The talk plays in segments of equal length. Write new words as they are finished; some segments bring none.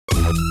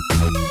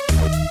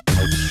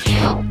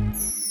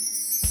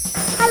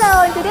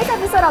today's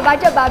episode of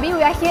Budget Barbie,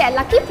 we are here at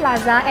Lucky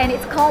Plaza and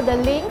it's called The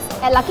Links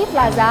at Lucky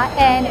Plaza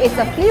and it's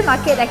a flea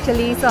market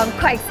actually, so I'm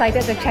quite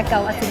excited to check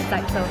out what's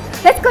inside. So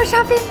let's go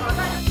shopping!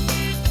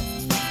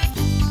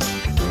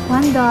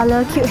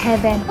 $1 cute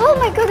hairband. Oh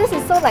my god, this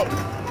is so like,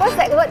 what's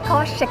that word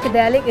called?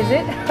 Shakedelic, is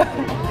it?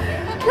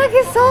 Look,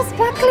 it's so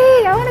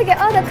sparkly! I want to get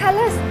all the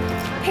colours.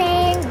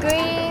 Pink,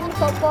 green,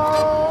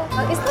 purple.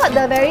 It's not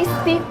the very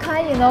stiff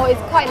kind, you know,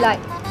 it's quite like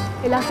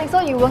elastic,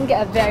 so you won't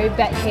get a very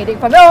bad headache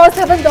from it. Oh,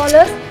 $7!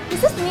 Is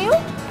this new?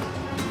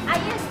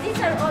 Yes, these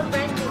are all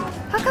brand new.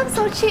 How come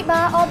so cheap?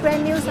 All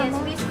brand new. Yes,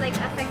 with like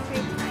a factory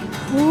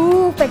price.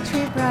 Ooh,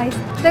 factory price.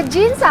 The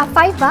jeans are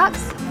 $5.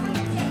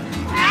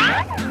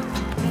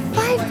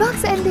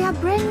 $5 and they are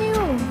brand new.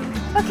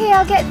 Okay,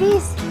 I'll get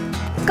these.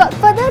 Got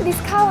further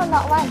discount or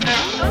not one?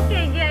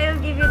 Okay, yeah, I'll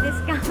give you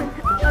discount.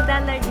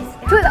 $2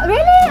 discount.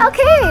 Really?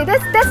 Okay,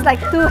 that's like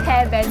 2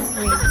 hairbands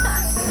free.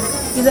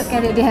 You look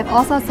at it, they have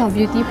all sorts of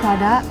beauty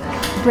products,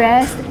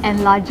 breast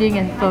enlarging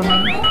and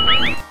firming.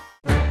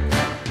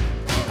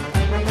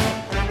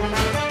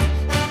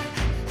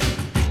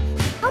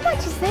 How much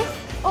is this?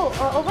 Oh,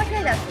 over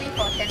here that's 3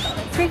 for $10.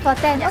 3 for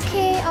 10. Yes.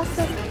 Okay,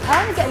 awesome. I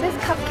want to get this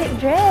cupcake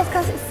dress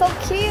because it's so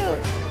cute.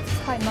 It's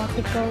quite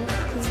nautical.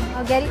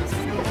 I'll get it.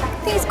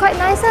 I think it's quite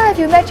nice if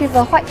you match with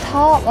a white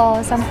top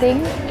or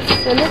something.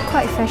 They look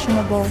quite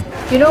fashionable.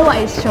 You know what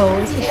it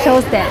shows? It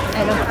shows that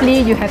at a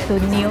flea you have to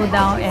kneel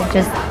down and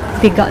just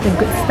pick out the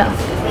good stuff.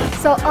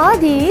 So all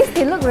these,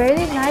 they look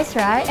really nice,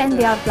 right? And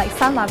they are like,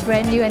 some are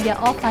brand new and they are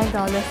all $5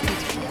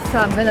 each. So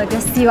I'm gonna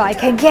just see what I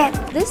can get.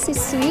 This is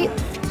sweet,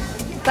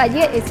 but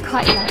yet it's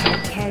quite like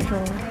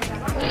casual.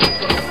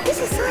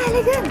 This is so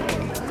elegant.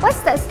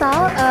 What's that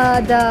style?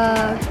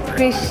 The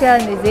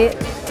Christian, is it?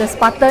 The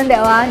Spartan,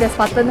 that one, the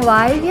Spartan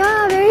white.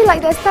 Yeah, very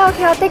like that style.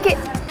 Okay, I'll take it.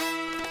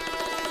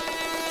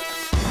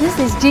 This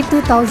is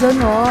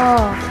G2000.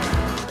 Oh.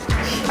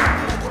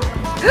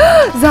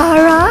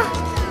 Zara?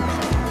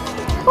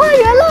 Oh,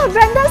 you have a lot of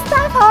branded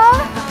stuff, huh?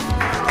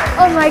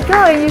 Oh my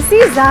god, when you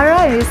see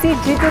Zara and you see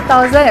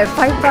G2000 at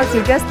 $5,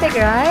 you just take,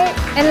 right?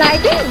 And like,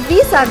 I think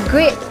these are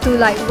great to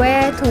like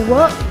wear to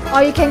work,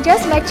 or you can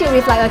just match it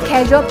with like a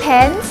casual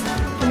pants,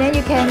 and then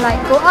you can like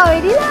go out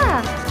already lah.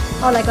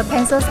 Or like a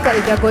pencil skirt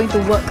if you're going to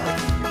work.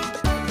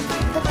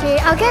 Okay,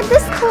 I'll get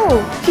this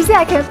too. She said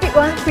I can pick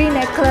one free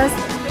necklace.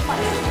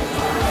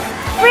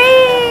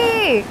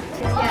 Free!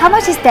 How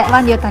much is that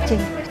one you're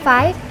touching?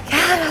 5?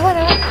 Yeah,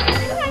 whatever.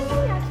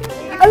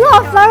 A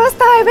lot of floral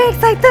stuff, I'm very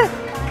excited.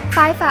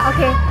 5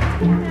 okay.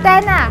 10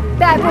 then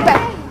I put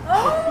back.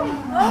 Oh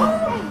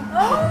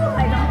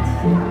my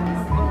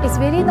god. It's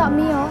really not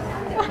me, oh.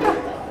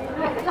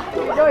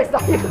 No, it's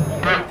not you.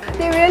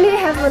 They really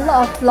have a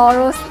lot of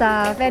floral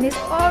stuff and it's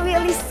all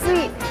really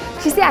sweet.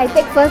 She said I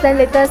take first, then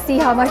later see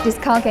how much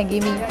discount can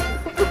give me.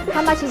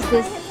 How much is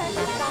this?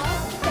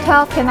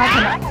 12,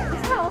 cannot.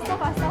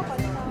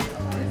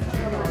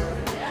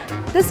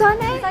 This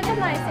one eh? Just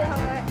now I said how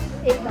much?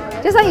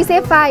 $8. Just now you say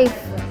 5.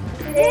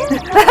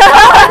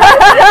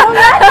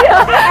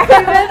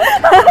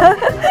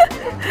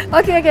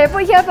 Okay,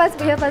 put here first.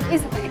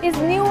 It's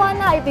new one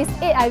now. If it's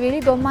 8, I really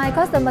don't mind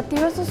because the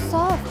material is so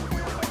soft.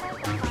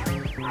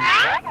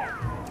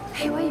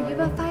 Hey, why you give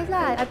her 5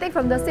 lah? I take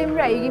from the same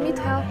rack, you give me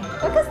 12.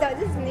 Because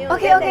this is new.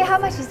 Okay, how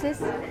much is this?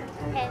 10.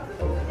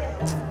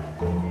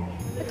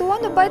 I don't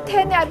want to buy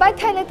 10 I buy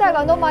 10 later I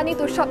got no money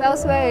to shop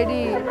elsewhere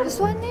already. This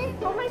one eh?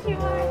 How much you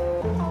want?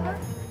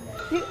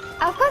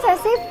 Of course I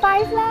say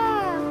 5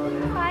 lah.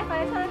 5,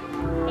 I thought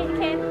 8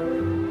 can.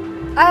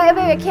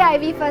 Wait,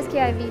 KIV first,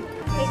 KIV.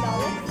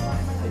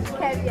 $8.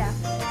 Can, yeah.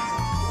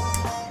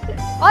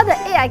 All the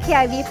 8 I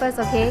KIV first,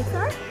 okay?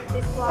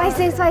 This one. What is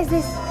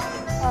this?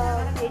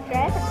 A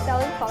dress I'm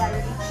selling for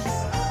like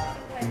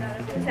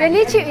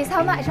really cheap is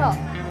how much? Oh?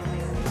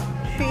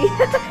 3.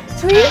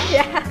 3?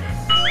 Yeah.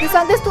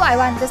 This two I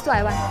want.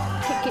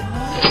 Keep.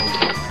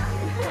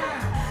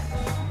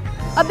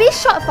 A bit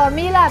short for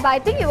me lah, but I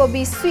think it will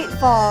be sweet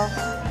for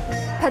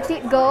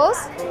petite girls.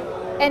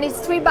 And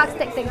it's $3.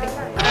 Take.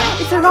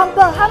 It's a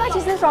romper. How much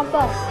is this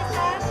romper?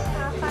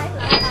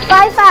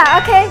 5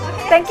 okay.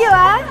 Thank you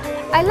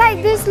I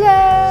like this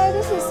leh.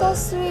 This is so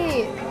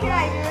sweet. Okay,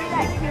 I really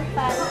like Qiu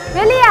Qiu.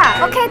 Really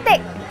Okay,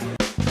 take.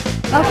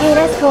 Okay,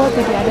 let's go to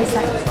the other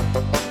side.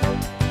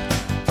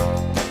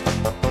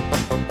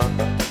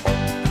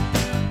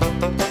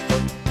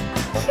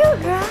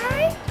 Cute,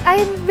 right?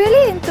 I'm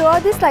really into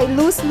all this like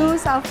loose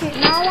outfit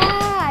now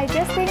lah. I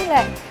just think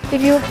that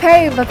if you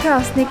pair it with a pair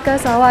of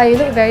sneakers or what, you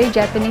look very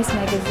Japanese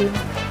magazine.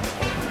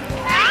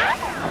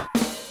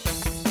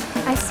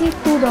 I see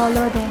 $2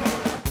 there.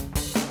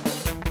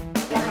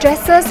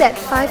 Dresses at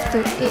 5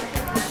 to 8.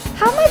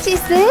 How much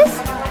is this?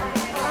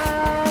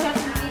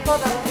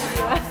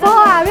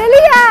 $4.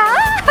 Really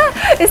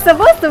It's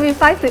supposed to be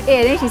 5 to 8,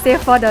 then she said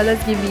 $4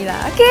 give me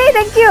lah. Okay,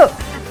 thank you.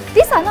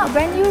 These are not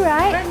brand new,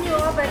 right? Brand new,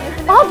 all brand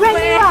new. All brand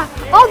new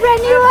All brand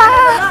new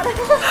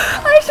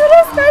I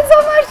shouldn't spend so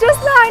much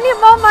just now. I need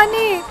more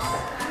money.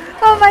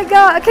 Oh my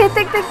god. Okay,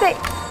 take.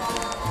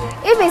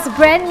 If it's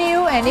brand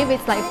new and if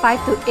it's like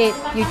 5 to 8,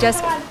 you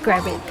just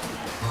grab it.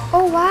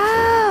 Oh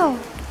wow!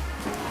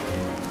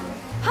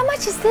 How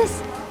much is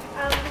this?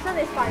 This one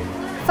is 5.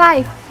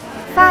 5.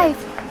 5.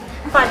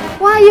 Fun.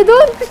 Wow, you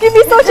don't give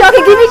me so cheap.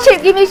 Okay, give me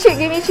cheap, give me cheap,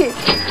 give me cheap.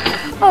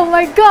 Oh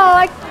my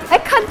god, I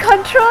can't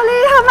control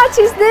it. How much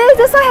is this?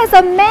 This one has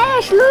a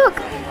mesh, look.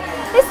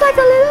 It's like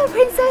a little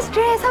princess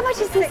dress. How much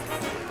is this?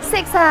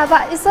 6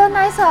 but it's so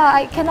nice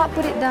I cannot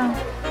put it down.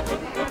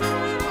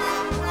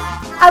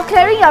 I'm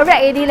clearing your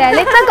rack already leh.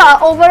 Later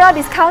got overall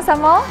discount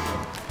some more.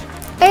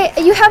 Hey,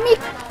 you help me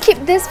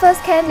keep this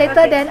first can.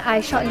 Later then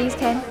I shortlist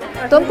can.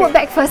 Okay. Don't put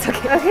back first,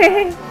 okay?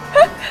 Okay.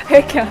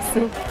 Very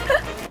careful.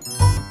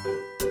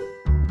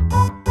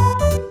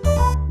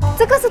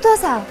 这个是多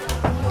少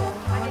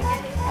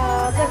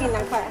这给2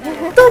块。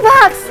？2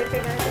 bucks.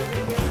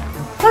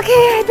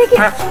 Okay, I take it.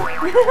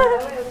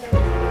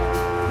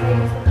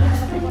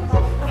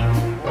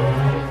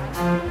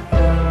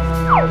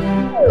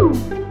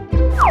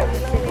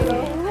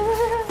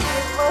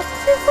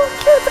 It's so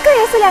cute. 这个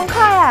也是2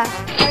块啊。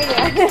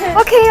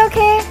Okay,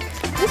 okay.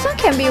 This one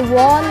can be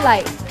worn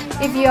like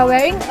if you are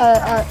wearing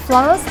a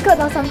floral skirt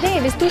or something.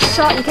 If it's too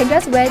short, you can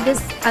just wear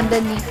this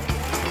underneath.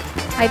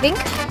 I think.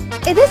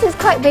 This is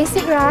quite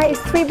basic, right?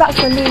 It's 3 bucks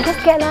only.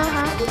 Just get lah,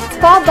 huh? It's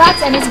 4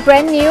 bucks and it's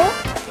brand new.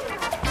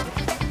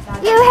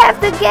 You have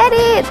to get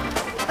it.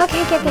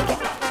 Okay, get.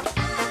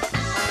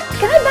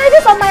 Can I buy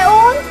this on my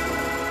own?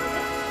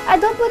 I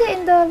don't put it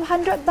in the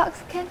 100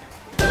 bucks can.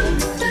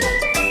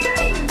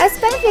 I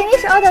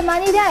finish all the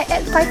money, then I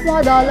add $5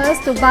 more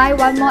to buy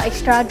 1 more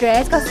extra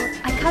dress because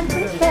I can't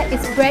put it back.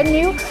 It's brand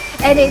new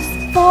and it's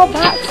 4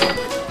 bucks. What?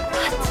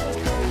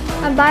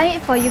 I'm buying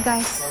it for you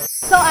guys.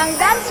 So I'm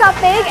done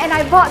shopping and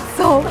I bought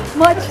so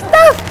much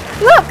stuff.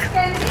 Look,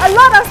 a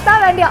lot of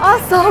stuff and they're all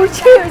so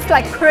cheap. It's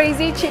like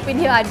crazy cheap in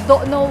here. I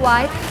don't know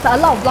why. So a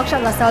lot of blog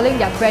shops are selling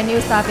their brand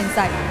new stuff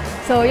inside.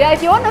 So yeah,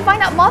 if you want to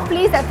find out more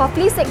fleas at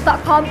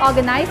forfleasake.com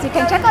organized, you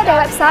can check out their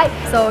website.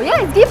 So yeah,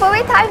 it's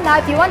giveaway time now.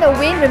 If you want to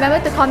win, remember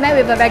to comment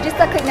with a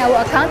registered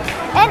Clicknetwork account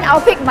and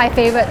I'll pick my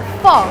favorite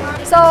 4.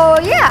 So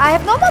yeah, I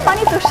have no more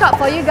money to shop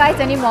for you guys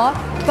anymore,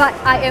 but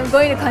I am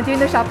going to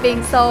continue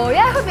shopping. So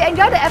yeah, I hope you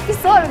enjoyed the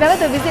episode. Remember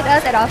to visit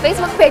us at our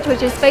Facebook page,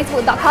 which is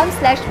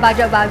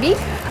facebook.com/budgetbarbie.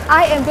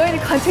 I am going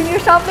to continue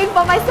shopping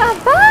for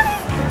myself.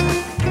 Bye!